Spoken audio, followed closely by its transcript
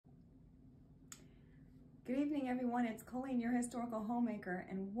Good evening, everyone. It's Colleen, your historical homemaker,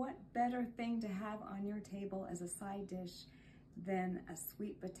 and what better thing to have on your table as a side dish than a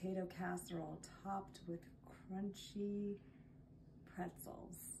sweet potato casserole topped with crunchy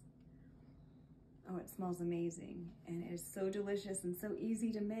pretzels. Oh, it smells amazing, and it is so delicious and so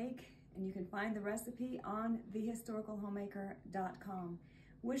easy to make, and you can find the recipe on thehistoricalhomemaker.com.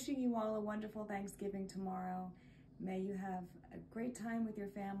 Wishing you all a wonderful Thanksgiving tomorrow. May you have a great time with your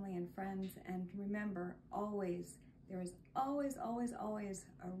family and friends, and remember, always, there is always, always, always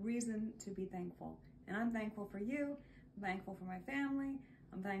a reason to be thankful. And I'm thankful for you, I'm thankful for my family,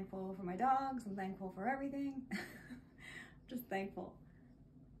 I'm thankful for my dogs, I'm thankful for everything. Just thankful.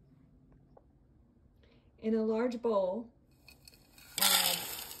 In a large bowl, add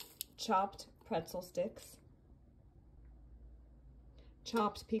chopped pretzel sticks,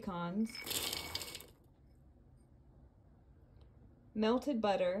 chopped pecans, melted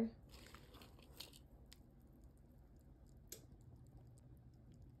butter,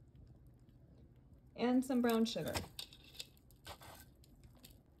 and some brown sugar.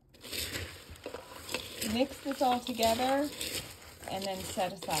 Mix this all together and then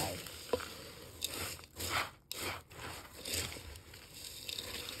set aside.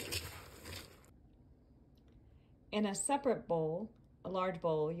 In a separate bowl, a large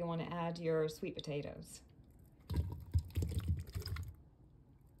bowl, you want to add your sweet potatoes.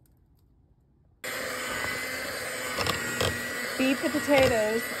 Beat the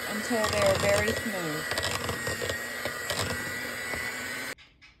potatoes until they're very smooth.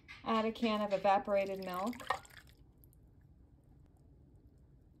 Add a can of evaporated milk,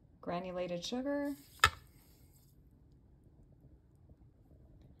 granulated sugar,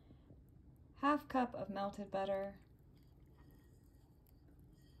 half cup of melted butter,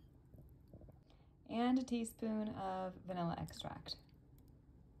 and a teaspoon of vanilla extract.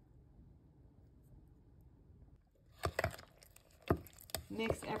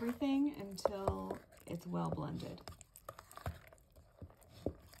 Mix everything until it's well blended.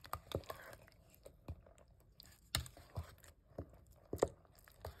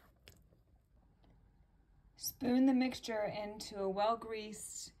 Spoon the mixture into a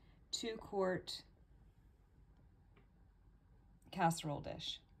well-greased 2-quart casserole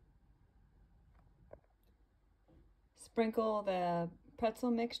dish. Sprinkle the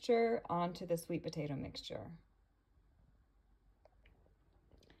pretzel mixture onto the sweet potato mixture.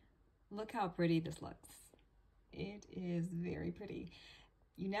 Look how pretty this looks. It is very pretty.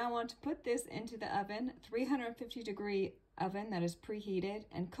 You now want to put this into the oven, 350-degree oven that is preheated,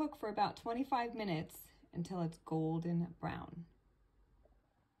 and cook for about 25 minutes until it's golden brown.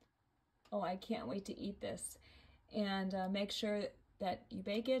 Oh, I can't wait to eat this. And make sure that you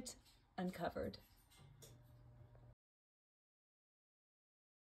bake it uncovered.